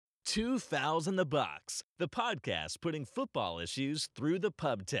Two Fouls in the Box, the podcast putting football issues through the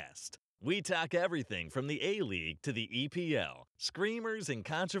pub test. We talk everything from the A-League to the EPL. Screamers and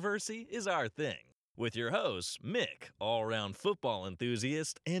controversy is our thing. With your hosts, Mick, all-around football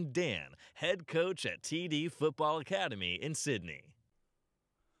enthusiast, and Dan, head coach at TD Football Academy in Sydney.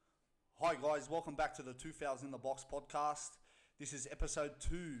 Hi guys, welcome back to the Two Fouls in the Box podcast. This is episode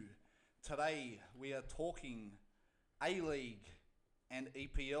 2. Today we are talking A-League and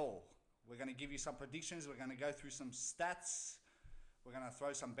EPL. We're going to give you some predictions. We're going to go through some stats. We're going to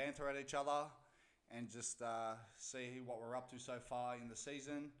throw some banter at each other and just see what we're up to so far in the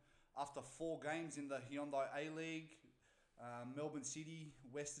season. After 4 games in the Hyundai A-League, Melbourne City,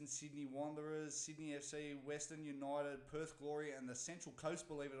 Western Sydney Wanderers, Sydney FC, Western United, Perth Glory, and the Central Coast,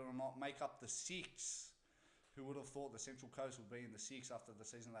 believe it or not, make up the 6. Who would have thought the Central Coast would be in the 6 after the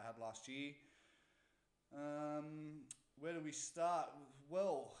season they had last year? Where do we start?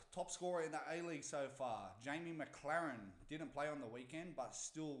 Well, top scorer in the A-League so far, Jamie McLaren. Didn't play on the weekend, but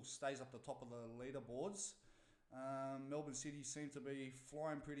still stays up the top of the leaderboards. Melbourne City seem to be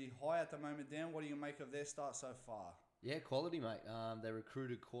flying pretty high at the moment. Dan, what do you make of their start so far? Yeah, quality, mate. They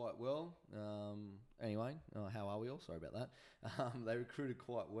recruited quite well. Anyway, how are we all? Sorry about that. They recruited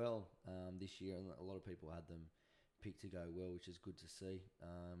quite well this year, and a lot of people had them picked to go well, which is good to see.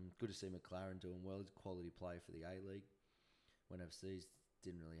 Good to see McLaren doing well. He's a quality player for the A-League. Went overseas,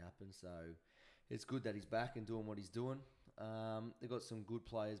 didn't really happen. So it's good that he's back and doing what he's doing. They've got some good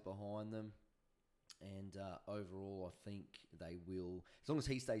players behind them. And overall, I think they will, as long as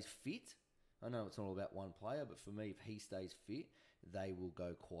he stays fit. I know it's not all about one player, but for me, if he stays fit, they will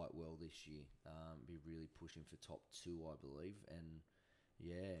go quite well this year. Be really pushing for top 2, I believe. And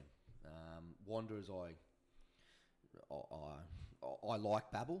yeah, Wanderers, I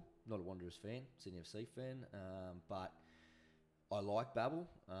like Babel. Not a Wanderers fan, Sydney FC fan, but I like Babel.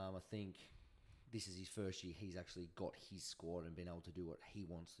 I think this is his first year. He's actually got his squad and been able to do what he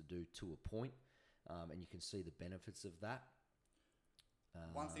wants to do to a point, and you can see the benefits of that.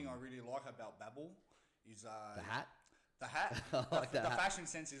 One thing I really like about Babel is the hat. The hat. Like the fashion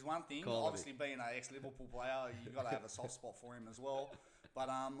sense is one thing. Quality. Obviously, being an ex-Liverpool player, you've got to have a soft spot for him as well. But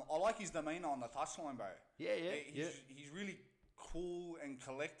I like his demeanour on the touchline, bro. Yeah. He's really cool and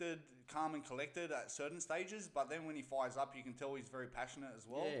collected, calm and collected at certain stages. But then when he fires up, you can tell he's very passionate as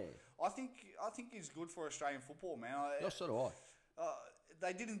well. Yeah. I think he's good for Australian football, man. So do I.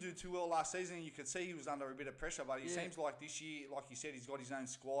 They didn't do too well last season. You could see he was under a bit of pressure, but he seems like this year, like you said, he's got his own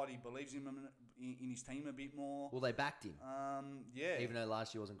squad. He believes in his team a bit more. Well, they backed him. Yeah. Even though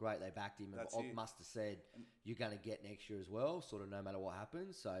last year wasn't great, they backed him. That's And it. must have said, you're going to get next year as well, sort of no matter what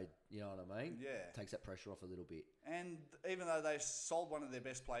happens. So, you know what I mean? Yeah. Takes that pressure off a little bit. And even though they sold one of their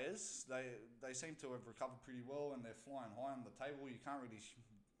best players, they seem to have recovered pretty well and they're flying high on the table. You can't really...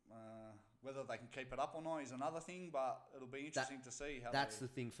 whether they can keep it up or not is another thing, but it'll be interesting to see how. That's the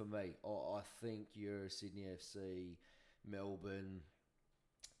thing for me. I think your Sydney FC, Melbourne,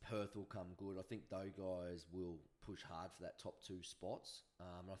 Perth will come good. I think those guys will push hard for that top 2 spots.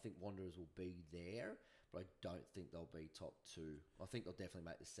 And I think Wanderers will be there, but I don't think they'll be top 2. I think they'll definitely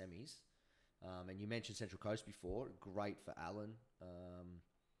make the semis. And you mentioned Central Coast before. Great for Alan.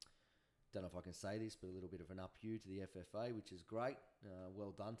 Don't know if I can say this, but a little bit of an up you to the FFA, which is great.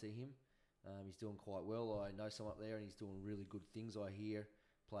 Well done to him. He's doing quite well. I know some up there, and he's doing really good things. I hear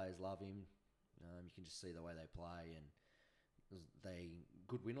players love him. You can just see the way they play, and they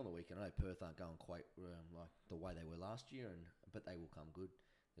good win on the weekend. I know Perth aren't going quite like the way they were last year, but they will come good.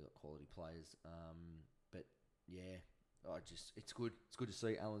 They've got quality players. But yeah, it's good. It's good to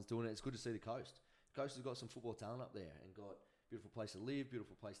see Alan's doing it. It's good to see the coast. The coast has got some football talent up there and got beautiful place to live,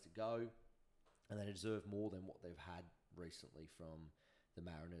 beautiful place to go, and they deserve more than what they've had recently from the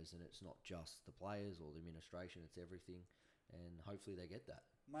Mariners. And it's not just the players or the administration, it's everything, and hopefully they get that.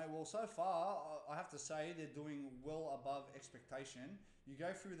 Mate, well, so far, I have to say they're doing well above expectation. You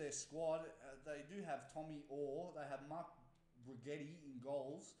go through their squad, they do have Tommy Orr, they have Mark Brigetti in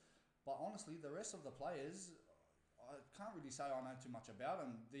goals, but honestly, the rest of the players, I can't really say I know too much about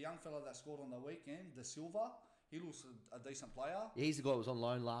them. The young fella that scored on the weekend, De Silva, he looks a decent player. Yeah, he's the guy that was on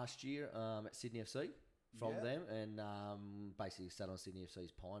loan last year at Sydney FC from Yeah. them, and basically sat on Sydney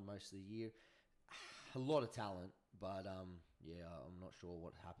FC's pine most of the year. A lot of talent, but yeah, I'm not sure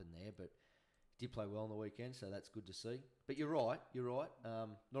what happened there, but did play well on the weekend, so that's good to see. But you're right. Not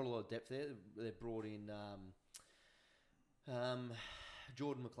a lot of depth there. They brought in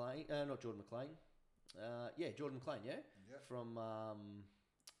Jordan McLean, not Jordan McLean. Jordan McLean, yeah? From, I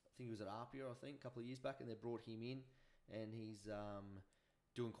think he was at Apia, a couple of years back, and they brought him in, and he's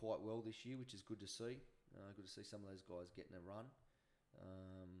doing quite well this year, which is good to see. Good to see some of those guys getting a run.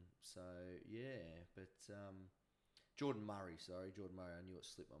 So yeah, but Jordan Murray, I knew it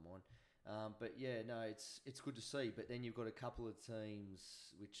slipped my mind. But yeah, no, it's good to see. But then you've got a couple of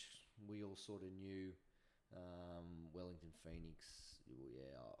teams which we all sort of knew. Wellington Phoenix,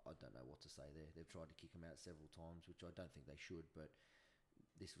 yeah, I don't know what to say there. They've tried to kick him out several times, which I don't think they should. But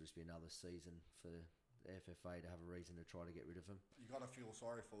this will just be another season for the FFA to have a reason to try to get rid of him. You got to feel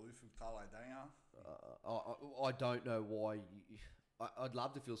sorry for Ufuk Talay, don't you? I don't know why. I'd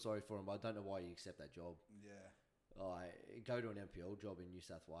love to feel sorry for him, but I don't know why you accept that job. Yeah. Go to an NPL job in New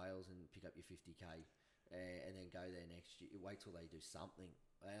South Wales and pick up your 50k, and then go there next year. Wait till they do something.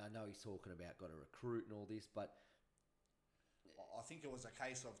 I know he's talking about got to recruit and all this, but I think it was a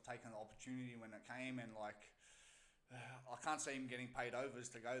case of taking the opportunity when it came, and I can't see him getting paid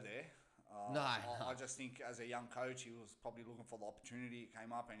overs to go there. No. I just think as a young coach, he was probably looking for the opportunity. It came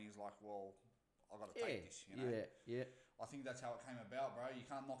up, and he's like, "Well, I got to take this." Yeah. I think that's how it came about, bro. You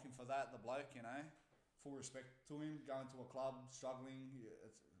can't knock him for that. The bloke, full respect to him. Going to a club, struggling.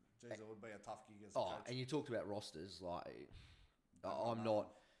 It would be a tough gig as a coach. And you talked about rosters, like. I'm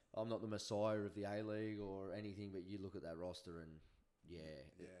not the messiah of the A-League or anything, but you look at that roster and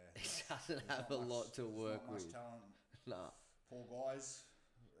it doesn't have a lot to work with. Much talent. Nah. Poor guys.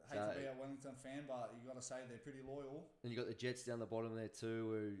 Hate to be a Wellington fan, but you got to say they're pretty loyal. And you got the Jets down the bottom there too,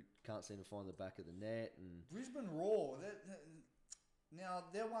 who can't seem to find the back of the net. And Brisbane Roar. Now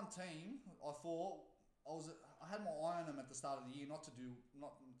they're one team. I thought I had my eye on them at the start of the year, not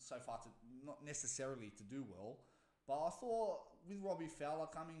necessarily to do well. But I thought with Robbie Fowler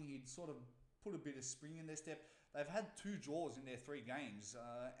coming, he'd sort of put a bit of spring in their step. They've had 2 draws in their 3 games,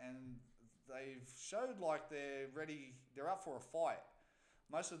 and they've showed like they're ready. They're up for a fight.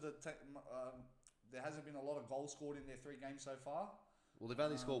 Most of there hasn't been a lot of goals scored in their 3 games so far. Well, they've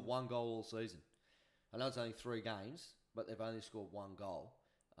only scored 1 goal all season. I know it's only 3 games, but they've only scored 1 goal.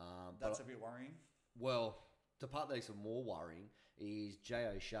 That's a bit worrying. Well, the part that makes it more worrying is Jay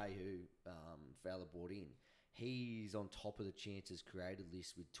O'Shea, who Fowler brought in. He's on top of the chances created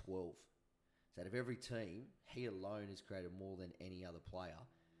list with 12. So out of every team, he alone has created more than any other player.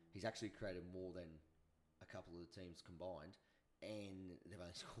 He's actually created more than a couple of the teams combined, and they've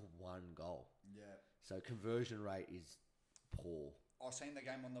only scored 1 goal. Yeah. So conversion rate is poor. I seen the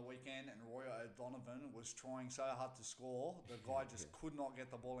game on the weekend, and Roy O'Donovan was trying so hard to score. The guy just could not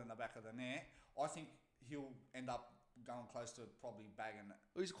get the ball in the back of the net. I think he'll end up going close to probably bagging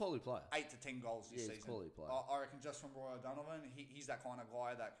He's a quality player. 8 to 10 goals this season. He's a quality player. I reckon just from Roy O'Donovan, he's that kind of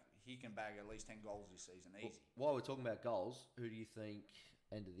guy that he can bag at least 10 goals this season, easy. While we're talking about goals, who do you think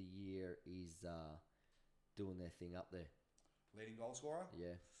end of the year is doing their thing up there? Leading goal scorer?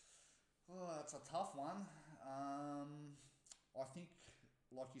 Yeah. Oh, that's a tough one. I think,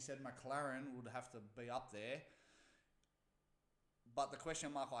 like you said, McLaren would have to be up there. But the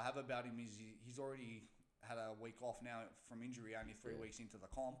question mark I have about him is he's already had a week off now from injury, only 3 weeks into the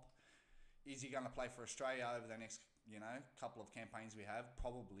comp. Is he going to play for Australia over the next, couple of campaigns we have?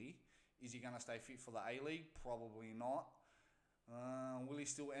 Probably. Is he going to stay fit for the A-League? Probably not. Will he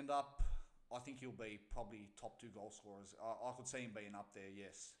still end up? I think he'll be probably top 2 goal scorers. I could see him being up there,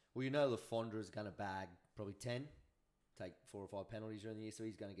 yes. Well, Le Fondre is going to bag probably 10, take 4 or 5 penalties during the year, so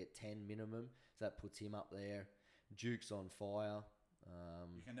he's going to get 10 minimum. So that puts him up there. Duke's on fire.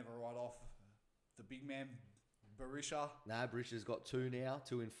 You can never write off the big man, Berisha. Nah, Berisha's got 2 now,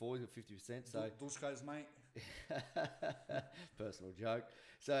 2 in 4, he's got 50%. So Dusko's mate. Personal joke.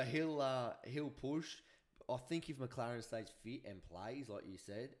 So he'll push. I think if McLaren stays fit and plays, like you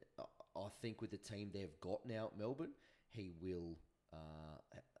said, I think with the team they've got now at Melbourne, he will.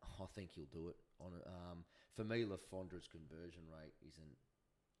 I think he'll do it. For me, Le Fondre's conversion rate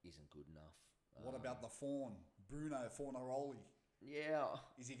isn't good enough. What about the Fawn, Bruno Fornaroli? Yeah.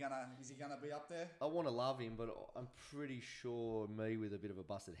 Is he gonna be up there? I want to love him, but I'm pretty sure me with a bit of a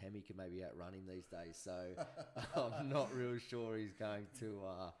busted hemi can maybe outrun him these days. So I'm not real sure he's going to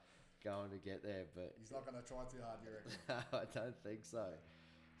get there. But he's not going to try too hard, you reckon? I don't think so.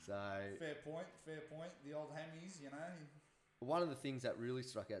 So fair point. The old hemis, One of the things that really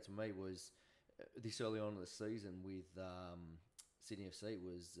struck out to me was this early on in the season with Sydney FC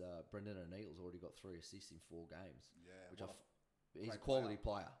was Brendan O'Neill's already got 3 assists in 4 games. Yeah, he's a quality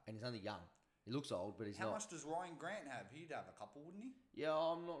player, and he's only young. He looks old, but he's not. How much does Ryan Grant have? He'd have a couple, wouldn't he? Yeah,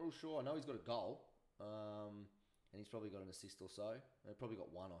 I'm not real sure. I know he's got a goal, and he's probably got an assist or so. Probably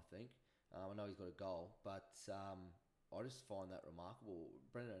got 1, I think. I know he's got a goal, but I just find that remarkable.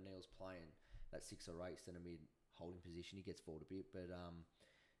 Brendan O'Neill's playing that 6 or 8 centre mid holding position. He gets forward a bit, but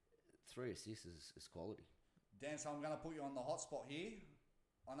 3 assists is quality. Dan, so I'm going to put you on the hot spot here.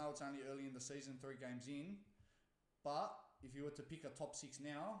 I know it's only early in the season, 3 games in, but if you were to pick a top 6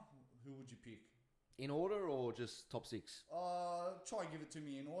 now, who would you pick? In order or just top 6? Try and give it to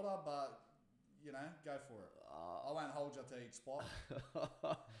me in order, but, go for it. I won't hold you to each spot.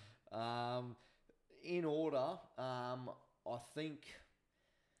 In order, I think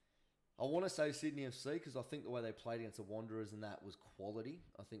I want to say Sydney FC because I think the way they played against the Wanderers and that was quality.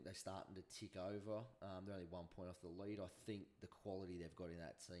 I think they're starting to tick over. They're only 1 point off the lead. I think the quality they've got in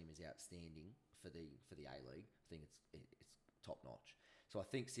that team is outstanding for the A-League. I think it's top notch. So I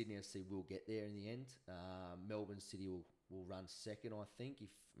think Sydney FC will get there in the end. Melbourne City will run second, I think, if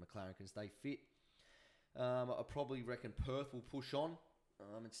McLaren can stay fit. I probably reckon Perth will push on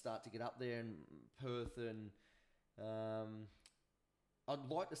and start to get up there. And Perth and I'd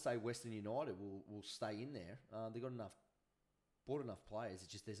like to say Western United will stay in there. They've got bought enough players.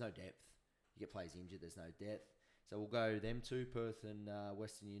 It's just there's no depth. You get players injured, there's no depth. So we'll go them two, Perth and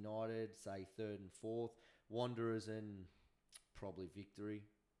Western United, say 3rd and 4th. Wanderers and probably Victory,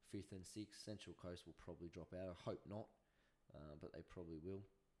 5th and 6th. Central Coast will probably drop out. I hope not, but they probably will.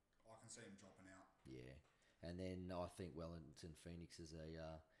 I can see them dropping out. Yeah. And then I think Wellington Phoenix is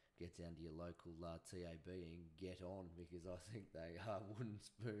get down to your local TAB and get on because I think they are wooden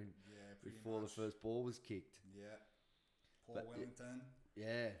spoon before much. The first ball was kicked. Yeah. Poor Wellington.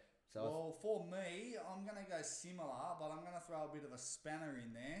 Yeah. So well, for me, I'm going to go similar, but I'm going to throw a bit of a spanner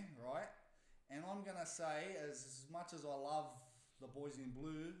in there, right? And I'm going to say, as much as I love the boys in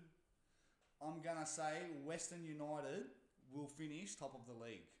blue, I'm going to say Western United will finish top of the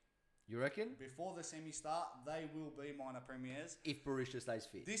league. You reckon? Before the semi start, they will be minor premiers. If Berisha stays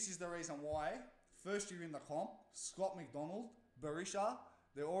fit. This is the reason why. First year in the comp, Scott McDonald, Berisha,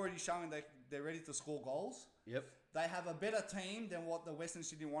 they're already showing they're ready to score goals. Yep. They have a better team than what the Western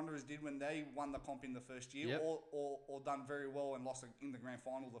Sydney Wanderers did when they won the comp in the first year, or done very well and lost in the grand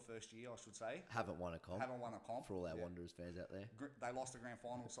final the first year, I should say. Haven't won a comp. For all our Wanderers fans out there. They lost the grand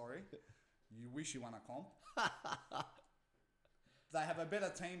final, sorry. You wish you won a comp. They have a better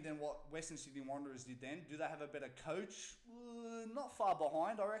team than what Western Sydney Wanderers did then. Do they have a better coach? Not far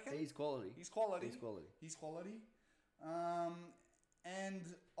behind, I reckon. He's quality.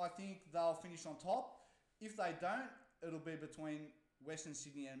 And I think they'll finish on top. If they don't, it'll be between Western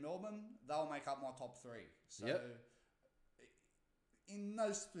Sydney and Melbourne. They'll make up my top 3. So, in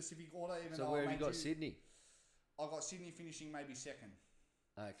no specific order. So where have you got Sydney? I got Sydney finishing maybe 2nd.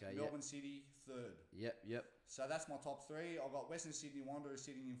 Okay, Melbourne City 3rd. Yep. So that's my top 3. I've got Western Sydney Wanderers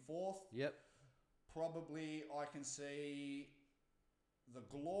sitting in 4th. Yep. Probably I can see the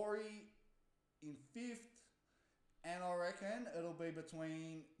Glory in 5th. And I reckon it'll be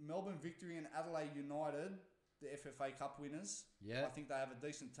between Melbourne Victory and Adelaide United, the FFA Cup winners. Yeah. I think they have a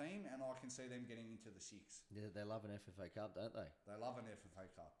decent team, and I can see them getting into the 6. Yeah, they love an FFA Cup, don't they? They love an FFA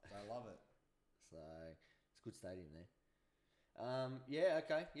Cup. They love it. So it's a good stadium there.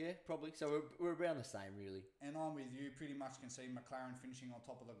 Probably. So we're around the same, really. And I'm with you. Pretty much can see McLaren finishing on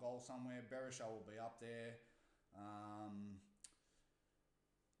top of the goal somewhere. Berisha will be up there.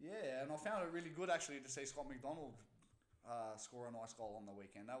 And I found it really good actually to see Scott McDonald score a nice goal on the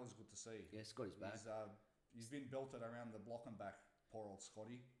weekend. That was good to see. Yeah, Scotty's back. He's been belted around the block and back. Poor old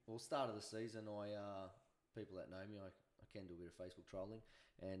Scotty. Well, start of the season, people that know me, I can do a bit of Facebook trolling,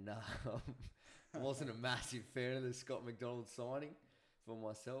 and I wasn't a massive fan of the Scott McDonald signing for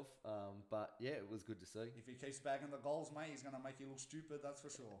myself. But yeah, it was good to see. If he keeps bagging the goals, mate, he's going to make you look stupid, that's for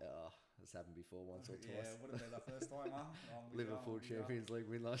sure. It's happened before once or twice. Yeah, wouldn't be the first time, huh? Liverpool Champions League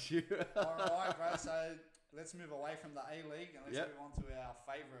win last year. All right, bro. So let's move away from the A-League and let's move on to our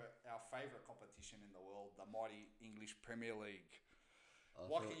favourite competition in the world, the mighty English Premier League.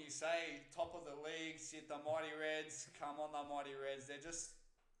 What can you say? Top of the league, sit the Mighty Reds. Come on, the Mighty Reds. They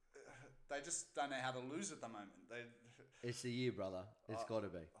just don't know how to lose at the moment. It's the year, brother. It's got to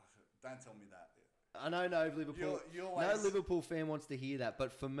be. Don't tell me that. I know no Liverpool. No Liverpool fan wants to hear that,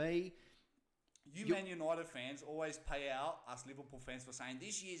 but for me, Man United fans always pay out us Liverpool fans for saying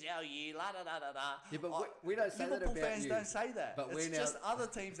this year's our year. La da da da da. Yeah, but we don't say Liverpool that about fans you. don't say that. But it's just other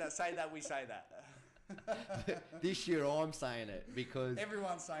teams that say that. We say that. This year I'm saying it because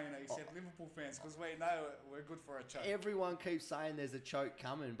everyone's saying it except Liverpool fans because we know we're good for a choke. Everyone keeps saying there's a choke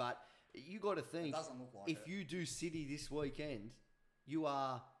coming, but you got to think it doesn't look like if you do City this weekend, you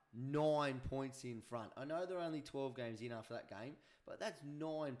are 9 points in front. I know there are only 12 games in after that game, but that's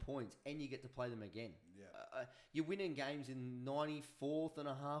 9 points, and you get to play them again. Yeah, you're winning games in 94th and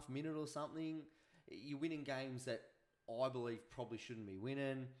a half minute or something. You're winning games that I believe probably shouldn't be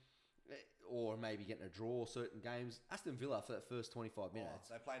winning. Or maybe getting a draw certain games. Aston Villa for that first 25 minutes.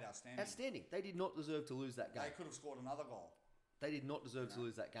 They played outstanding. Outstanding. They did not deserve to lose that game. They could have scored another goal. They did not deserve to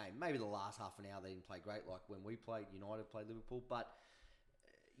lose that game. Maybe the last half an hour they didn't play great like when we played, United played Liverpool. But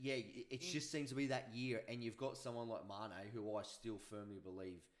it just seems to be that year, and you've got someone like Mane, who I still firmly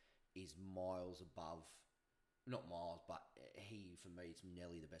believe is miles above, not miles, but he, for me, is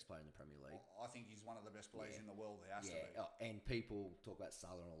nearly the best player in the Premier League. I think he's one of the best players in the world. He has to be. And people talk about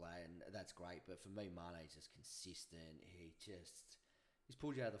Salah and all that, and that's great, but for me, Mane's just consistent. He's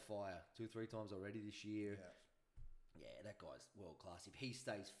pulled you out of the fire 2 or 3 times already this year. Yeah, that guy's world class. If he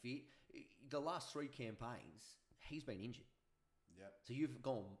stays fit, the last 3 campaigns, he's been injured. Yep. So you've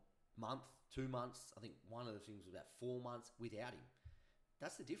gone month, 2 months, I think one of the things was about 4 months without him.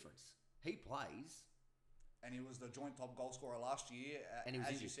 That's the difference. He plays. And he was the joint top goal scorer last year, And he was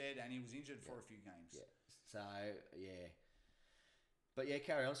as injured. you said, and he was injured for a few games. Yeah. So, yeah. But yeah,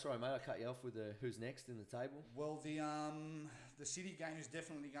 carry on. Sorry, mate, I cut you off with the who's next in the table. Well, the City game is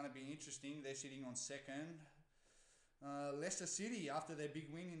definitely going to be interesting. They're sitting on second. Leicester City, after their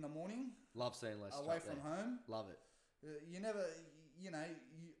big win in the morning, Love seeing Leicester away up from there. home. Love it.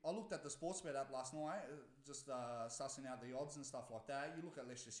 I looked at the Sportsbet app last night, just sussing out the odds and stuff like that. You look at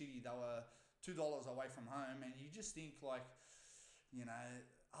Leicester City, they were $2 away from home, and you just think like,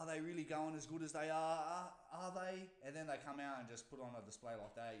 are they really going as good as they are? Are they? And then they come out and just put on a display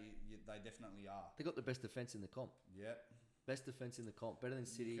like that. They definitely are. They got the best defence in the comp. Yep. Best defence in the comp. Better than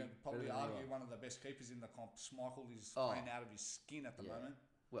City. You can probably better than argue anyone. one of the best keepers in the comp. Schmeichel is Oh. playing out of his skin at the moment.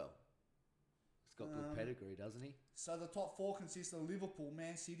 Well, he's got good pedigree, doesn't he? So the top 4 consists of Liverpool,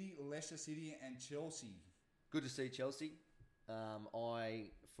 Man City, Leicester City, and Chelsea. Good to see Chelsea.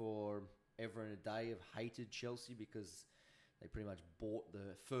 I, for ever and a day, have hated Chelsea because they pretty much bought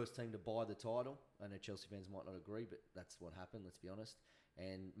the first team to buy the title. I know Chelsea fans might not agree, but that's what happened, let's be honest.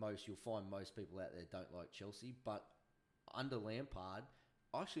 And you'll find most people out there don't like Chelsea. But under Lampard,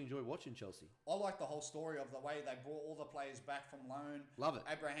 I actually enjoy watching Chelsea. I like the whole story of the way they brought all the players back from loan. Love it.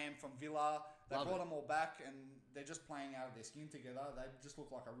 Abraham from Villa. They Love brought it. them all back, and they're just playing out of their skin together. They just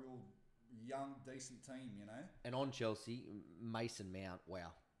look like a real young, decent team, And on Chelsea, Mason Mount,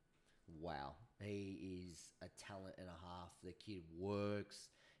 wow. He is a talent and a half. The kid works,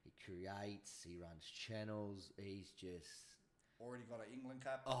 he creates, he runs channels. He's just... Already got an England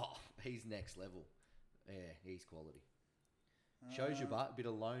cap. Oh, he's next level. Yeah, he's quality. Shows you but a bit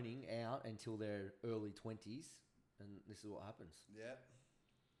of loaning out until their early 20s, and this is what happens. Yep.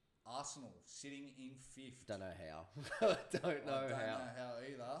 Arsenal sitting in 5th. Don't know how. Don't know I don't how. know how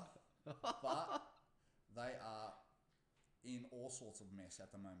either. But they are in all sorts of mess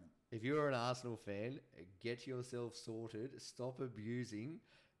at the moment. If you're an Arsenal fan, get yourself sorted. Stop abusing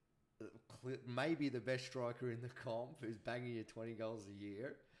maybe the best striker in the comp who's banging you 20 goals a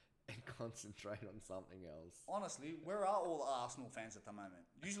year, and concentrate on something else. Honestly, where are all the Arsenal fans at the moment?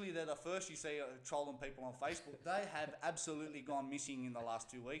 Usually they're the first you see trolling people on Facebook. They have absolutely gone missing in the last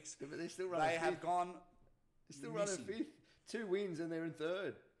 2 weeks. Yeah, but they still running They have fifth. gone They're still running missing. 5th. 2 wins and they're in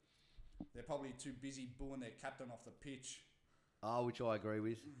 3rd. They're probably too busy booing their captain off the pitch. Oh, which I agree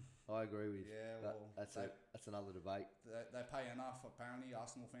with. Yeah, well, that's another debate. They pay enough, apparently,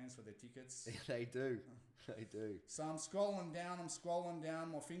 Arsenal fans, for their tickets. They do. They do. So I'm scrolling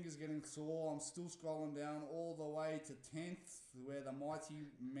down. My finger's getting sore. I'm still scrolling down all the way to 10th, where the mighty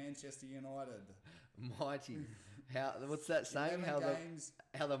Manchester United. Mighty. What's that saying? 11 games.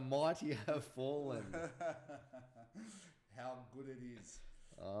 How the mighty have fallen. How good it is.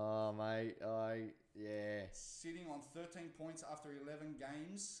 Oh, mate. Yeah. Sitting on 13 points after 11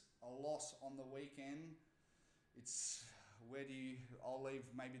 games, a loss on the weekend. I'll leave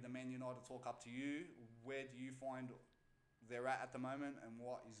maybe the Man United talk up to you. Where do you find they're at the moment, and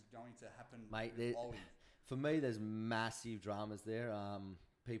what is going to happen Mate, with Ollie? for me, there's massive dramas there.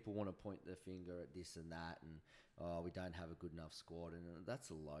 People want to point their finger at this and that, and we don't have a good enough squad, and that's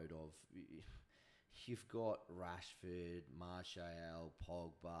a load of... You've got Rashford, Martial,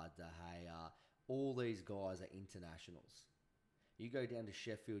 Pogba, De Gea. All these guys are internationals. You go down to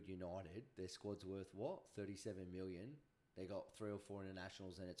Sheffield United, their squad's worth what? 37 million. They got 3 or 4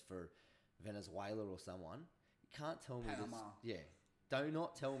 internationals, and it's for Venezuela or someone. You can't tell me Panama. this. Yeah. Do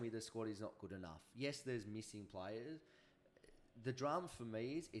not tell me the squad is not good enough. Yes, there's missing players. The drama for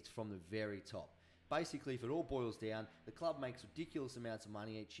me is it's from the very top. Basically, if it all boils down, the club makes ridiculous amounts of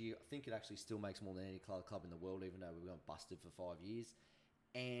money each year. I think it actually still makes more than any club in the world, even though we've gone busted for 5 years.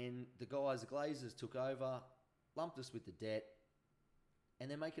 And the guys, the Glazers, took over, lumped us with the debt, and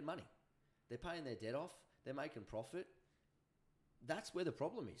they're making money. They're paying their debt off. They're making profit. That's where the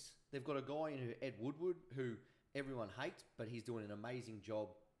problem is. They've got a guy in Ed Woodward, who everyone hates, but he's doing an amazing job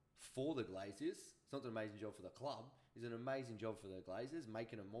for the Glazers. It's not an amazing job for the club. It's an amazing job for the Glazers,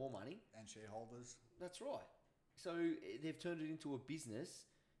 making them more money. And shareholders. That's right. So they've turned it into a business,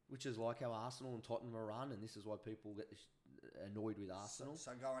 which is like how Arsenal and Tottenham are run, and this is why people get annoyed with Arsenal.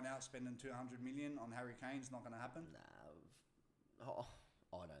 So going out spending 200 million on Harry Kane's not going to happen. No,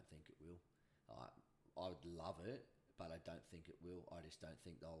 I don't think it will. I would love it, but I don't think it will. I just don't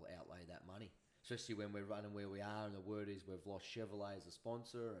think they'll outlay that money. Especially when we're running where we are, and the word is we've lost Chevrolet as a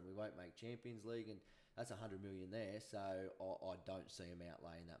sponsor, and we won't make Champions League, and that's 100 million there. So I don't see them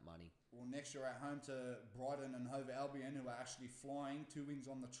outlaying that money. Well, next year at home to Brighton and Hove Albion, who are actually flying 2 wins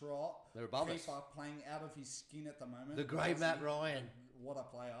on the trot. They're above us. Keeper playing out of his skin at the moment. The great Matt Ryan. What a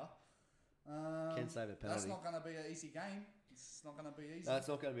player. Can save a penalty. That's not going to be an easy game. It's not going to be easy. No, it's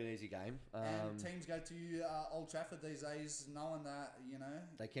not going to be an easy game. And teams go to Old Trafford these days knowing that,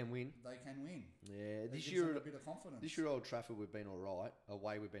 they can win. They can win. Yeah, this year a bit of confidence. This year Old Trafford we've been all right.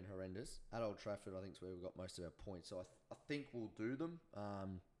 Away we've been horrendous. At Old Trafford I think is where we've got most of our points. So I think we'll do them.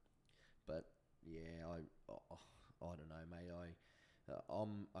 But yeah, I don't know, mate.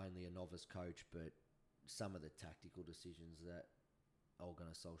 I'm only a novice coach, but some of the tactical decisions that Ole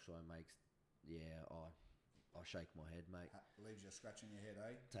Gunnar Solskjaer makes, I shake my head, mate. Leaves you scratching your head,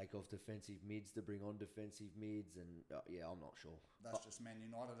 eh? Take off defensive mids to bring on defensive mids, and I'm not sure. That's just Man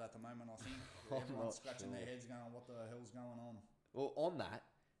United at the moment, I think. Everyone's scratching their heads going, what the hell's going on? Well, on that,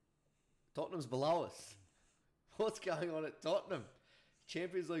 Tottenham's below us. What's going on at Tottenham?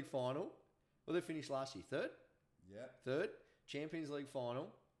 Champions League final. Well, they finished last year third. Yeah. Third. Champions League final.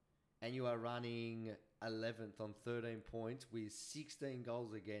 And you are running 11th on 13 points with 16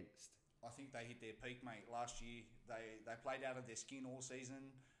 goals against. I think they hit their peak, mate. Last year, they played out of their skin all season.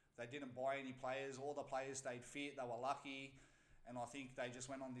 They didn't buy any players. All the players stayed fit. They were lucky. And I think they just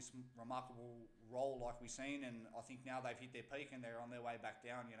went on this remarkable roll like we've seen. And I think now they've hit their peak and they're on their way back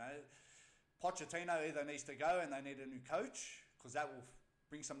down, Pochettino either needs to go and they need a new coach because that will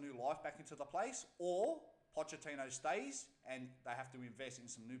bring some new life back into the place, or Pochettino stays and they have to invest in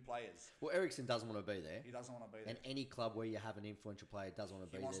some new players. Well, Eriksen doesn't want to be there. He doesn't want to be there. And any club where you have an influential player doesn't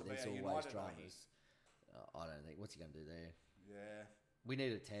want to be there. There's always dramas. I don't think. What's he going to do there? Yeah. We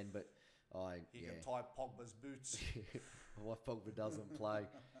need a 10, but He can tie Pogba's boots. What Pogba doesn't play.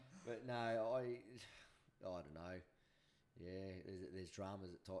 But no, I don't know. Yeah, there's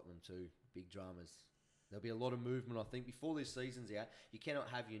dramas at Tottenham too. Big dramas. There'll be a lot of movement, I think, before this season's out. You cannot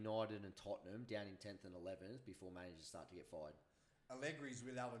have United and Tottenham down in 10th and 11th before managers start to get fired. Allegri's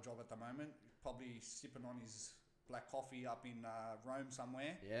without a job at the moment. Probably sipping on his black coffee up in Rome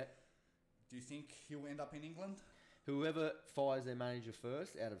somewhere. Yeah. Do you think he'll end up in England? Whoever fires their manager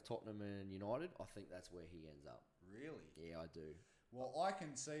first out of Tottenham and United, I think that's where he ends up. Really? Yeah, I do. Well, I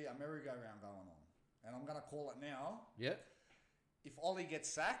can see a merry-go-round going on. And I'm going to call it now. Yeah. If Ollie gets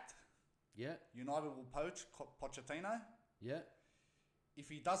sacked, yeah, United will poach Pochettino. Yeah. If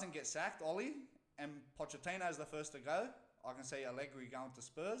he doesn't get sacked, Ollie, and Pochettino is the first to go, I can see Allegri going to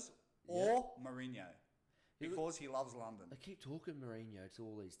Spurs or Mourinho because he loves London. They keep talking Mourinho to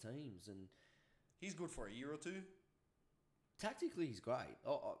all these teams, and he's good for a year or two. Tactically, he's great.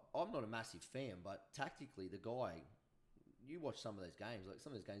 I'm not a massive fan, but tactically, the guy, you watch some of those games, like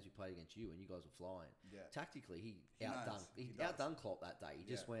some of those games we played against you, and you guys were flying. Yeah. Tactically, he outdone Klopp that day. He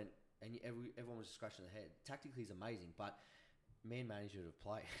just went, and everyone was just scratching their head. Tactically, he's amazing, but man manager of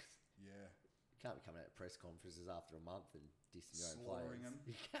players. Yeah. You can't be coming out at press conferences after a month and dissing your own slaughtering players. Him.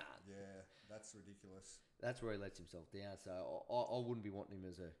 You can't. Yeah, that's ridiculous. That's where he lets himself down. So I wouldn't be wanting him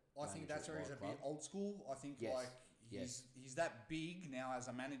as a. I think that's where he's a bit old school. I think he's that big now as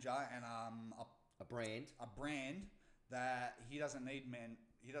a manager and a brand that he doesn't need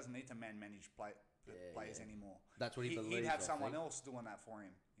to manage players anymore. That's what he believes. He'd have someone else doing that for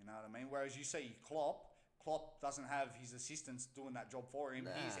him. You know what I mean? Whereas you see Klopp doesn't have his assistants doing that job for him.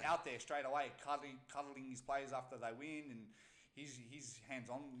 Nah. He's out there straight away, cuddling his players after they win, and he's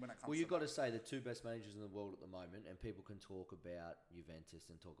hands-on when it comes to Well, you've got to say the two best managers in the world at the moment, and people can talk about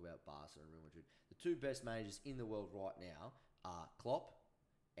Juventus and talk about Barca and Real Madrid. The two best managers in the world right now are Klopp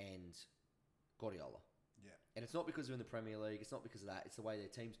and Guardiola. Yeah. And it's not because they're in the Premier League. It's not because of that. It's the way their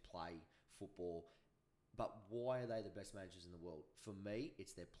teams play football. But why are they the best managers in the world? For me,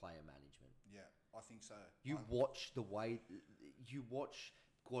 it's their player management. Yeah, I think so. Watch the way you watch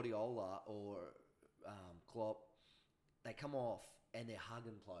Guardiola or Klopp. They come off and they're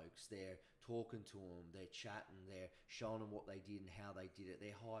hugging blokes. They're talking to them. They're chatting. They're showing them what they did and how they did it.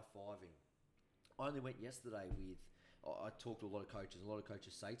 They're high-fiving. I only went yesterday with. I talked to a lot of coaches. A lot of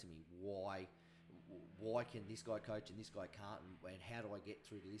coaches say to me, "Why can this guy coach and this guy can't? And how do I get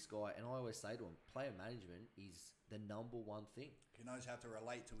through to this guy?" And I always say to them, player management is the number one thing. He knows how to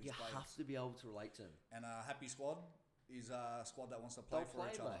relate to his players. You have to be able to relate to them. And a happy squad is a squad that wants to play for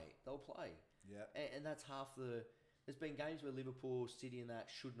each other. They'll play. Yeah. And that's half the... There's been games where Liverpool, City and that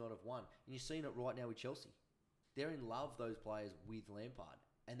should not have won. And you're seeing it right now with Chelsea. they're in love, those players, with Lampard,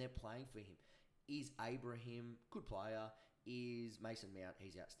 and they're playing for him. Is Abraham, good player? Is Mason Mount,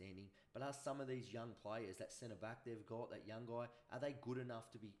 he's outstanding. But are some of these young players, that centre-back they've got, that young guy, are they good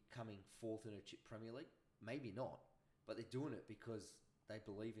enough to be coming fourth in a Premier League? Maybe not, but they're doing it because they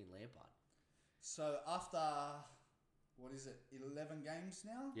believe in Lampard. So after, what is it, 11 games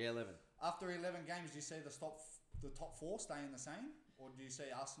now? Yeah, 11. After 11 games, do you see the top four staying the same? Or do you see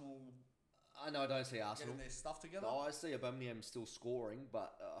Arsenal I don't see Arsenal. getting their stuff together? No, I see Aubameyang still scoring,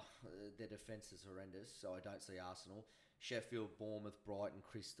 but their defence is horrendous, so I don't see Arsenal. Sheffield, Bournemouth, Brighton,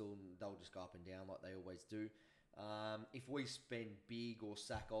 Crystal, they'll just go up and down like they always do. If we spend big or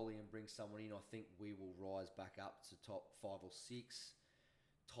sack Ollie and bring someone in, I think we will rise back up to top 5 or 6.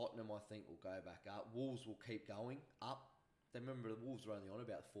 Tottenham, I think, will go back up. Wolves will keep going up. Remember, the Wolves were only on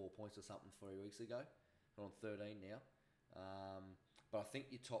about 4 points or something 3 weeks ago. They're on 13 now. But I think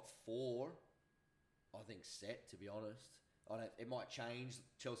your top 4, I think, set, to be honest. It might change.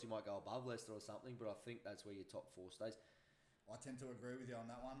 Chelsea might go above Leicester or something, but I think that's where your top 4 stays. I tend to agree with you on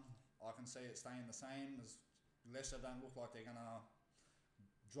that one. I can see it staying the same. As Leicester don't look like they're going to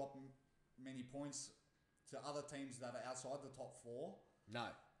drop many points to other teams that are outside the top 4. No.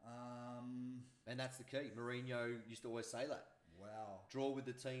 And that's the key. Mourinho used to always say that. Wow. Draw with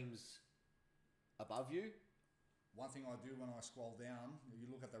the teams above you. One thing I do when I scroll down, you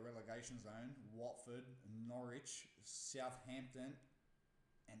look at the relegation zone, Watford, Norwich, Southampton,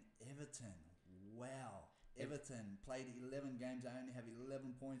 and Everton. Wow. Everton played 11 games. They only have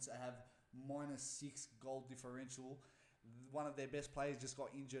 11 points. They have -6 goal differential. One of their best players just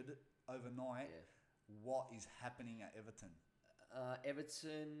got injured overnight. Yeah. What is happening at Everton?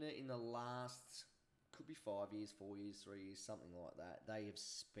 Everton in the last, could be 5 years, 4 years, 3 years, something like that. They have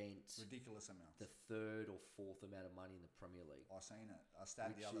spent Ridiculous amounts. the 3rd or 4th amount of money in the Premier League. I seen it. A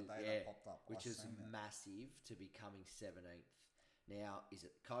stat the other Which is- day yeah, that popped up. which I is seen it. massive to becoming 17th. Now, is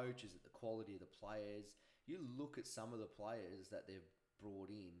it the coach? Is it the quality of the players? You look at some of the players that they've brought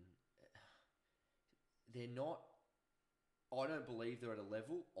in, they're not, I don't believe they're at a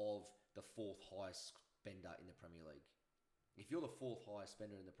level of the 4th highest spender in the Premier League. If you're the 4th highest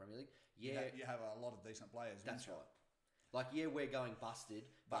spender in the Premier League, You have a lot of decent players. that's wouldn't right. you? Like, we're going busted,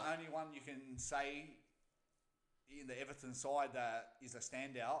 The but only one you can say in the Everton side that is a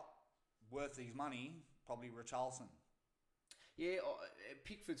standout, worth his money, probably Richarlison.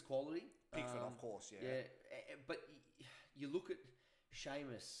 Pickford's quality. Pickford, of course, yeah. But you look at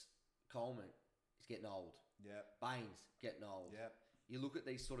Seamus Coleman, he's getting old. Yeah, Baines, getting old. yeah. You look at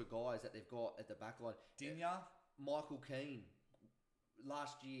these sort of guys that they've got at the back line. Dinya, Michael Keane,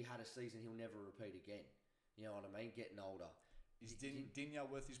 last year had a season he'll never repeat again. You know what I mean? Getting older. is Dinya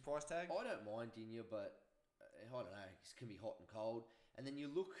worth his price tag? I don't mind Dinya, but I don't know. It can be hot and cold. And then you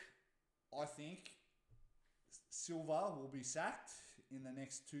look... I think Silva will be sacked in the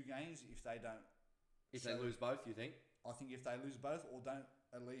next 2 games if they don't. If they lose both, you think? I think if they lose both or don't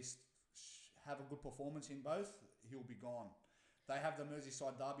at least have a good performance in both, he'll be gone. They have the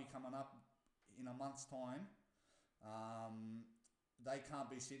Merseyside derby coming up in a month's time. They can't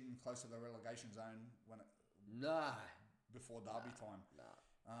be sitting close to the relegation zone No. before derby time. No.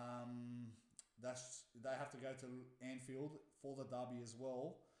 They have to go to Anfield for the derby as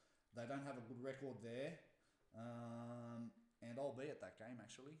well. They don't have a good record there. And I'll be at that game,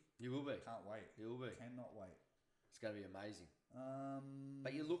 actually. You will be. Can't wait. You will be. Cannot wait. It's going to be amazing.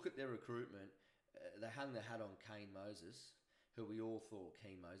 But you look at their recruitment, they hung their hat on Kane Moses, who we all thought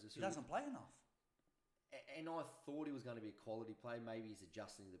Kane Moses. He doesn't play enough. And I thought he was going to be a quality player. Maybe he's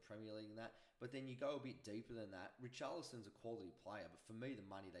adjusting to the Premier League and that. But then you go a bit deeper than that. Richarlison's a quality player, but for me, the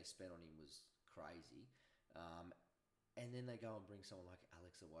money they spent on him was crazy. And then they go and bring someone like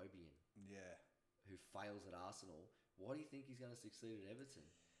Alex Iwobi in, Yeah. who fails at Arsenal. Why do you think he's going to succeed at Everton?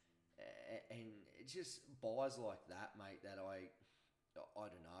 And it's just buys like that, mate, that I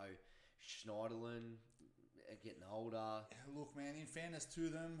don't know. Schneiderlin, getting older. Look, man, in fairness to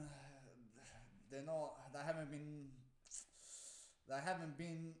them, they haven't been,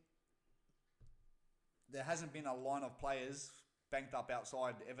 there hasn't been a line of players banked up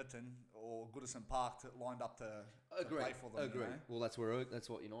outside Everton or Goodison Park lined up to play for them. Agree. You know? Well, that's what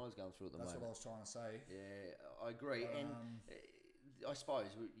United's going through at the That's moment. what I was trying to say. Yeah, I agree. And I suppose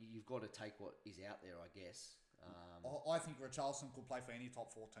you've got to take what is out there, I guess. I think Richarlison could play for any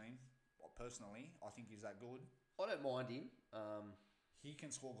top 4 team. Personally, I think he's that good. I don't mind him. He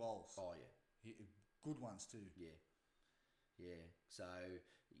can score goals. Oh, yeah. Good ones too. Yeah. So,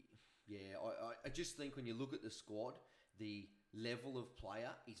 yeah, I just think when you look at the squad, the level of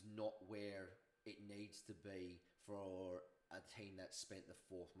player is not where it needs to be for a team that spent the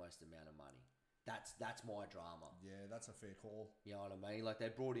 4th most amount of money. That's my drama. Yeah, that's a fair call. You know what I mean? Like, they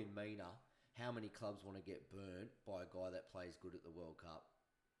brought in Mina. How many clubs want to get burnt by a guy that plays good at the World Cup?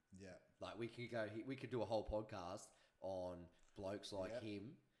 Yeah. Like, we could do a whole podcast on blokes like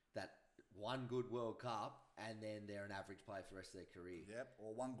him that won good World Cup and then they're an average player for the rest of their career. Yep.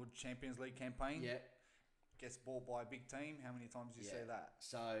 Or one good Champions League campaign. Yeah. Gets bought by a big team. How many times do you say that?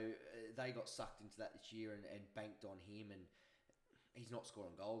 So they got sucked into that this year and banked on him, and he's not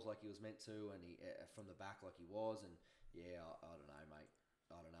scoring goals like he was meant to, and he from the back like he was. And yeah, I don't know, mate.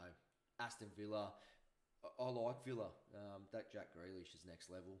 I don't know. Aston Villa, I like Villa. That Jack Grealish is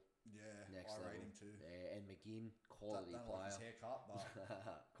next level. Yeah, Next I level. rate him too. Yeah, and McGinn, quality Don't player. like his haircut, but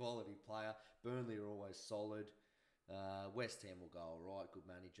Quality player. Burnley are always solid. West Ham will go all right. Good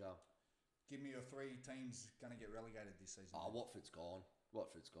manager. give me your 3 teams going to get relegated this season. Oh, Watford's gone.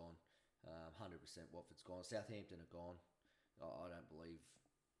 100% Watford's gone. Southampton are gone. I don't believe.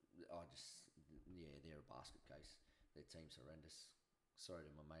 They're a basket case. Their team's horrendous. Sorry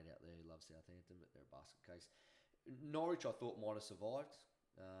to my mate out there who loves Southampton, but they're a basket case. Norwich, I thought, might have survived.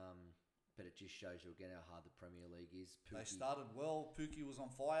 But it just shows you again how hard the Premier League is. They started well. Pookie was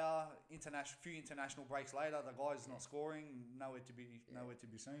on fire. Few international breaks later, the guy's not scoring. Nowhere to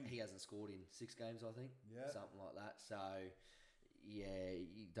be seen. He hasn't scored in 6 games, I think. Yeah. Something like that. So, yeah,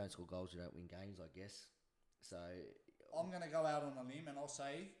 you don't score goals, you don't win games, I guess. So, I'm going to go out on a limb and I'll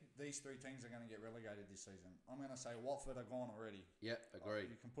say these 3 teams are going to get relegated this season. I'm going to say Watford are gone already. yep,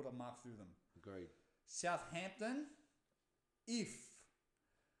 agreed. You can put a mark through them. Agreed. Southampton, if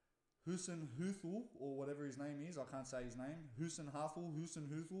Hussein Huthul, or whatever his name is, I can't say his name, Hussein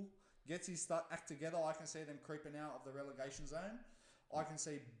Huthul, gets his act together, I can see them creeping out of the relegation zone. I can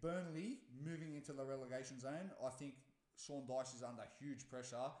see Burnley moving into the relegation zone. I think Sean Dyche is under huge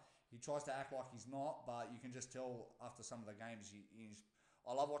pressure. He tries to act like he's not, but you can just tell after some of the games.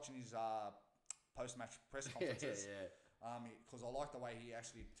 I love watching his post-match press conferences. Because I like the way he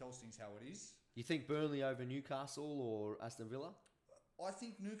actually tells things how it is. You think Burnley over Newcastle or Aston Villa? I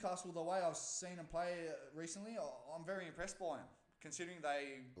think Newcastle, the way I've seen him play recently, I'm very impressed by him. Considering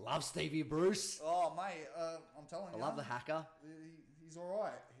they... Love Stevie Bruce. Oh, mate, I'm telling you. I love the hacker. He's all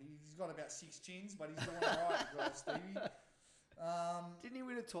right. He's got about 6 chins, but he's doing all right, well, Stevie. Didn't he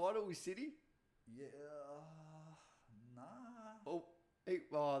win a title with City? Yeah, nah.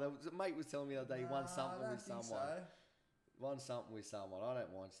 A mate was telling me the other day he won something with someone. So. Won something with someone. I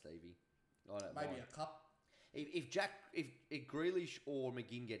don't mind Stevie. I don't Maybe mind. a cup. If Grealish or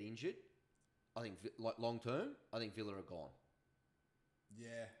McGinn get injured, I think like long term, I think Villa are gone.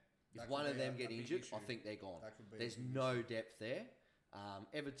 Yeah. If one of them get injured, I think they're gone. There's no depth there.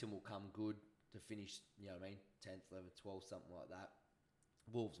 Everton will come good to finish, 10th, 11th, 12th, something like that.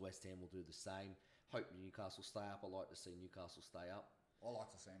 Wolves, West Ham will do the same. Hope Newcastle stay up. I like to see Newcastle stay up. I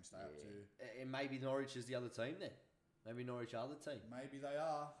like to see him stay up too. And maybe Norwich is the other team then. Maybe Norwich are the team. Maybe they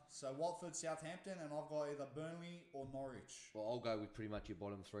are. So Watford, Southampton, and I've got either Burnley or Norwich. Well, I'll go with pretty much your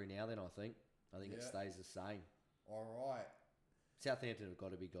bottom 3 now then, I think. I think it stays the same. All right. Southampton have got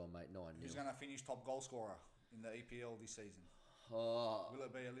to be gone, mate. 9-0. Who's going to finish top goal scorer in the EPL this season? Oh, Will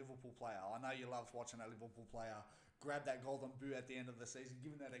it be a Liverpool player? I know you love watching a Liverpool player grab that golden boot at the end of the season,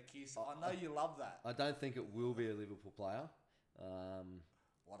 giving that a kiss. I know you love that. I don't think it will be a Liverpool player.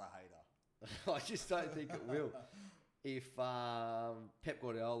 What a hater. I just don't think it will. If Pep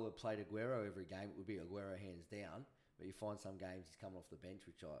Guardiola played Aguero every game, it would be Aguero hands down. But you find some games he's coming off the bench,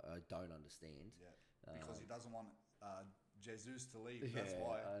 which I don't understand. Yeah, because he doesn't want Jesus to leave. That's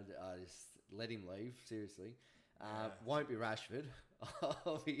why. I just let him leave, seriously. Won't be Rashford.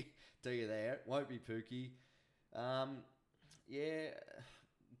 I'll tell you there. Won't be Pookie.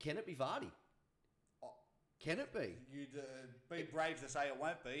 Can it be Vardy? Can it be? You'd be brave to say it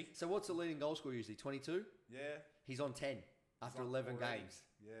won't be. So what's the leading goal scorer usually? 22? Yeah. He's on 10 after 11 games.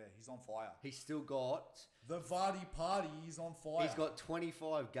 Yeah, he's on fire. He's still got... The Vardy party is on fire. He's got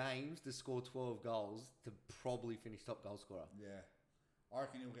 25 games to score 12 goals to probably finish top goal scorer. Yeah. I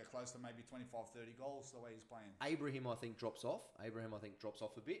reckon he'll get close to maybe 25, 30 goals the way he's playing. Abraham, I think, drops off.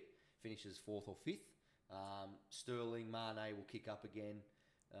 A bit. Finishes 4th or 5th. Sterling, Mane will kick up again.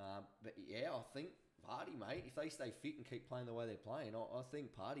 But yeah, I think Vardy, mate, if they stay fit and keep playing the way they're playing, I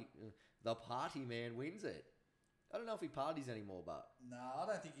think the party man wins it. I don't know if he parties anymore, but... I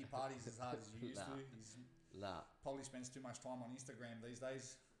don't think he parties as hard as he used to. He's Nah. probably spends too much time on Instagram these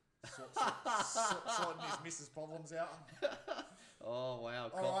days, sorting his missus' problems out. Oh,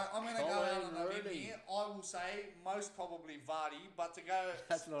 wow. All right, I'm going to go out on a limb here. I will say most probably Vardy, but to go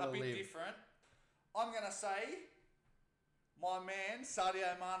a bit different, I'm going to say my man,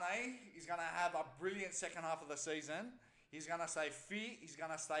 Sadio Mane, is going to have a brilliant second half of the season. He's going to stay fit. He's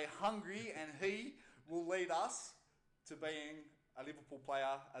going to stay hungry, and he will lead us to being a Liverpool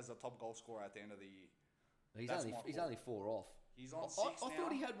player as a top goal scorer at the end of the year. He's only 4 off. He's on 6 I now.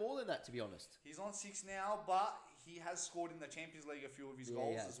 thought he had more than that, to be honest. He's on 6 now, but he has scored in the Champions League a few of his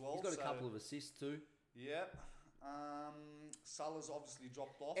goals as well. He's got a couple of assists too. Yep. Salah's obviously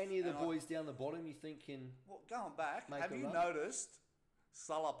dropped off. Any of the boys down the bottom you think can... Well, going back, make have a you run? noticed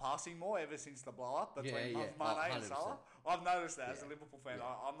Salah passing more ever since the blow-up between Mane and 100%. Salah? I've noticed that as a Yeah. Liverpool fan.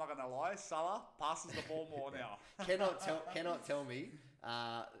 Yeah. I'm not going to lie. Salah passes the ball more now. cannot tell me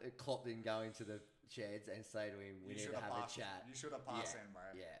Klopp didn't go into the sheds and say to him, we You need should to have have a passed. chat. You should have passed Yeah, him, bro.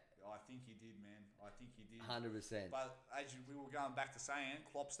 yeah. I think he did, man. I think he did. 100%. But as we were going back to saying,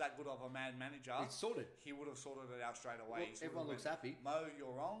 Klopp's that good of a manager. It's sorted. He would have sorted it out straight Well, away. He sort of everyone looks went, happy. Mo,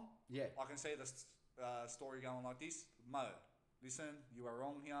 you're wrong. Yeah. I can see the story going like this. Mo, listen, you were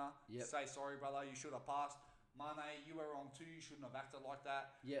wrong here. Yep. Say sorry, brother. You should have passed. Mane, you were wrong too. You shouldn't have acted like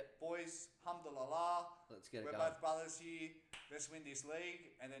that. Yep. Boys, alhamdulillah. Let's get it We're going. both brothers here. Let's win this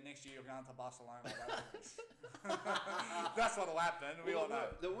league. And then next year you're going to Barcelona. That's what will happen. We all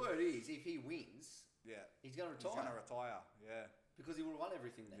know. The word is, if he wins, Yeah. he's going to He's retire. going to retire. Yeah. Because he would have won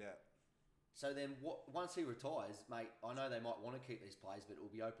everything then. Yeah. So then, once he retires, mate, I know they might want to keep these players, but it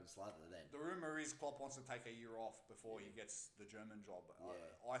will be open slather then. The rumour is Klopp wants to take a year off before he gets the German job.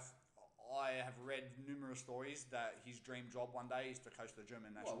 Yeah. I have read numerous stories that his dream job one day is to coach the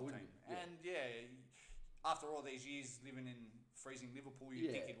German national wouldn't team. he? Yeah. And after all these years living in freezing Liverpool,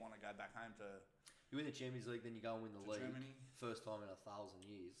 you'd think Yeah. he'd want to go back home to You win the Champions League, then you go and win the league. Germany. First time in 1,000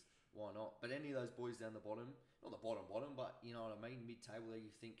 years. Why not? But any of those boys down the bottom, not the bottom, but you know what I mean, mid-table there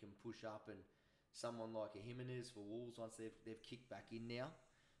you think can push up, and someone like a Jimenez for Wolves, once they've kicked back in now,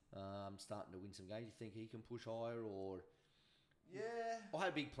 starting to win some games, you think he can push higher? Or Yeah. I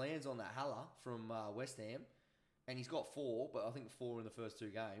had big plans on that Haller from West Ham, and he's got 4, but I think 4 in the first 2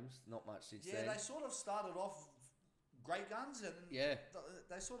 games. Not much since Yeah, then. they sort of started off great guns and Yeah.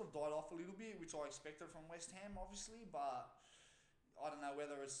 they sort of died off a little bit, which I expected from West Ham, obviously, but I don't know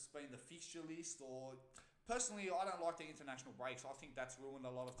whether it's been the fixture list or... Personally, I don't like the international breaks. I think that's ruined a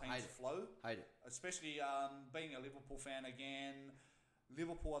lot of teams' Hate it. flow. Hate it. Especially being a Liverpool fan again.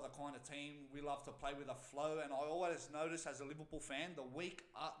 Liverpool are the kind of team we love to play with a flow, and I always notice as a Liverpool fan,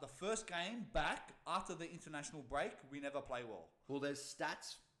 the first game back after the international break, we never play well. Well, there's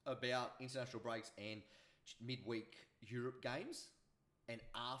stats about international breaks and midweek Europe games, and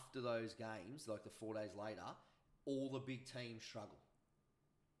after those games, like the 4 days later, all the big teams struggle.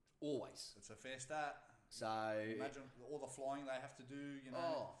 Always. It's a fair stat. So Imagine all the flying they have to do, you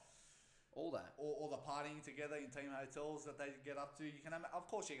know. all that. All the partying together in team hotels that they get up to. Of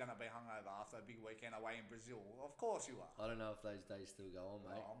course, you're going to be hungover after a big weekend away in Brazil. Of course you are. I don't know if those days still go on,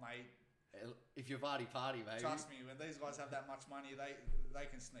 mate. Oh, mate, If you're party, maybe. trust me, when these guys have that much money, they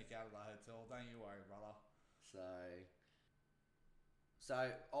can sneak out of the hotel. Don't you worry, brother.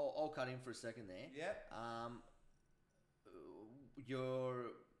 So I'll cut in for a second there. Yep.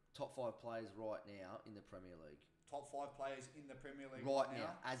 Your top 5 players right now in the Premier League. Top 5 players in the Premier League Right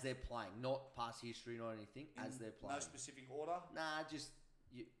now, as they're playing, not past history, not anything, In as they're playing. No specific order. Nah, just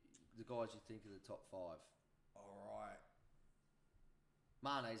the guys you think are the top 5. All right.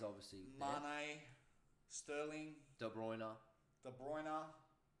 Mane's obviously there. Mane, Sterling, De Bruyne. De Bruyne,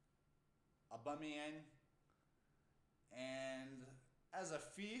 Aubameyang, and as a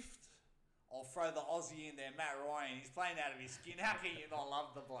 5th, I'll throw the Aussie in there, Matt Ryan. He's playing out of his skin. How can you not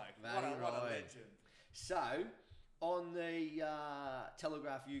love the bloke? What a Ryan. legend. So, on the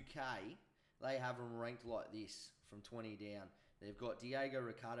Telegraph UK, they have them ranked like this from 20 down. They've got Diego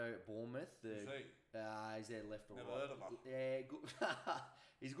Ricardo at Bournemouth. Who's he? He's their left or Never right. heard of him. Yeah, good.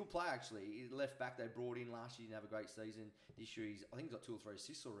 He's a good player actually. He's left back they brought in last year. Didn't have a great season. This year I think he's got 2 or 3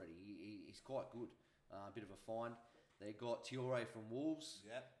 assists already. He's quite good. A bit of a find. They got Tiore from Wolves,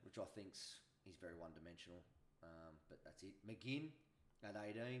 Yep. which I think's he's very one-dimensional. But that's it. McGinn at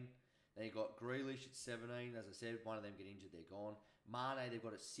 18. Then you got Grealish at 17. As I said, one of them get injured, they're gone. Mane, they've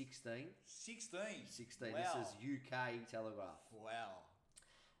got at 16. 16. 16. Wow. This is UK Telegraph. Wow.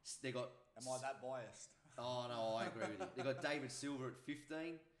 They got. Am I that biased? Oh no, I agree with you. They got David Silva at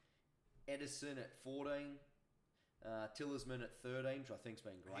 15, Edison at 14, Tillersman at 13, which I think's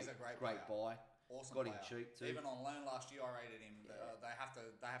been great. He's a great buy. Awesome Got player. him cheap too. Even on loan last year, I rated him. They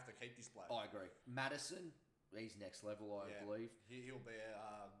have to keep this player. I agree. Madison, he's next level, I believe. He'll be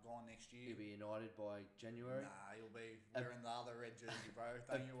gone next year. He'll be United by January. Nah, he'll be wearing the other red jersey, bro.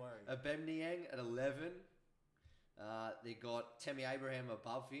 Don't you worry. Aubameyang at 11. They got Tammy Abraham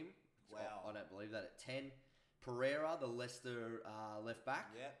above him. Wow. I don't believe that at 10. Pereira, the Leicester left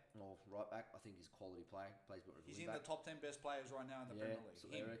back, Yeah. or right back, I think he's a quality player. Plays a bit of a He's wing in back. the top 10 best players right now in the Premier so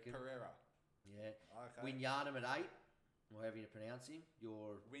League. I reckon. Pereira. Yeah. Okay. Wijnaldum at 8, or however you pronounce him.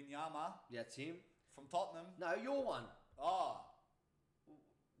 Winyama That's him. from Tottenham. No, your one. Oh.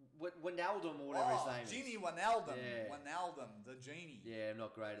 Wijnaldum or whatever his name Genie is. Wijnaldum. Yeah. Wijnaldum, the Genie. Yeah, I'm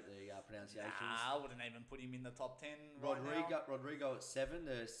not great at the pronunciations. Nah, I wouldn't even put him in the top 10 right now. Rodrigo at 7,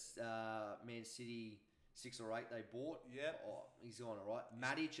 the Man City 6 or 8 they bought. Yep. Oh, he's going all right.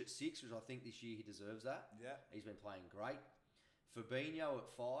 Matic at 6, which I think this year he deserves that. Yeah, He's been playing great. Fabinho at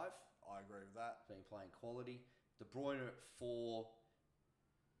 5, I agree with that. been playing quality. De Bruyne at 4.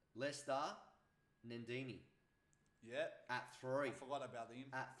 Leicester, Nandini Yeah. at 3. I forgot about him.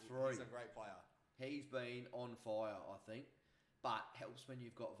 At 3. He's a great player. He's been on fire, I think. But helps when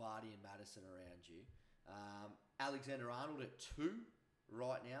you've got Vardy and Maddison around you. Alexander-Arnold at 2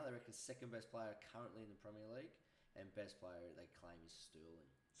 right now. They reckon second best player currently in the Premier League. And best player they claim is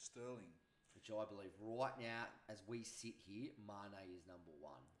Sterling. which I believe right now, as we sit here, Mane is number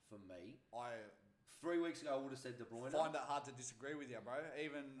 1 for me. I 3 weeks ago, I would have said De Bruyne. find it hard to disagree with you, bro.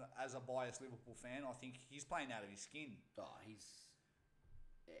 Even as a biased Liverpool fan, I think he's playing out of his skin. Oh, he's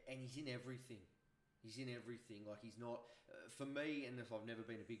in everything. He's in everything. Like, he's not... for me, and if I've never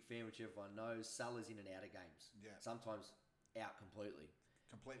been a big fan, which everyone knows, Salah's in and out of games. Yeah. Sometimes out completely.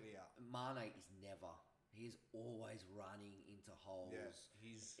 Completely out. Mane is never. He is always running into holes. Yeah.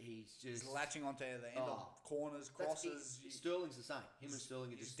 He's just... latching onto the end of corners, crosses. Sterling's the same. Him and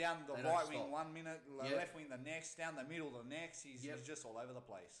Sterling are He's just... down the they don't right stop. wing 1 minute, Yep. left wing the next, down the middle the next. He's just all over the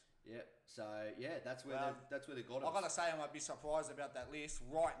place. Yep. So, yeah, that's where Well, they got I've us. got to say, I might be surprised about that list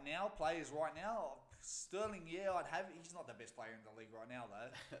right now. Players right now, Sterling, yeah, I'd have. He's not the best player in the league right now,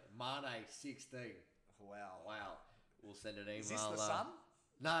 though. Mane, 16. Wow. We'll send an email. Is this the Sun?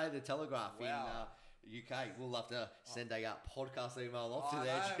 No, the Telegraph Wow. in UK. We'll have to send a podcast email off to I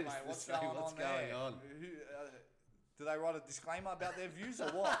there know, just mate. to What's say going what's on going there? on. Do they write a disclaimer about their views or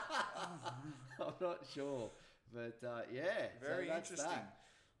what? I'm not sure. But, yeah. Very so that's interesting. that.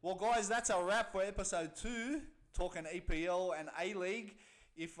 Well, guys, that's a wrap for episode 2, talking EPL and A-League.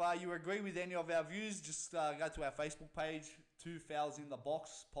 If you agree with any of our views, just go to our Facebook page, 2 Fouls in the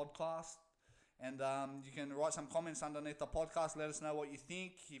Box podcast. And you can write some comments underneath the podcast. Let us know what you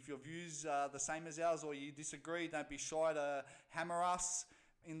think. If your views are the same as ours or you disagree, don't be shy to hammer us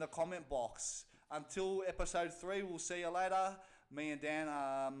in the comment box. Until episode 3, we'll see you later. Me and Dan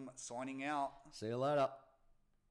signing out. See you later.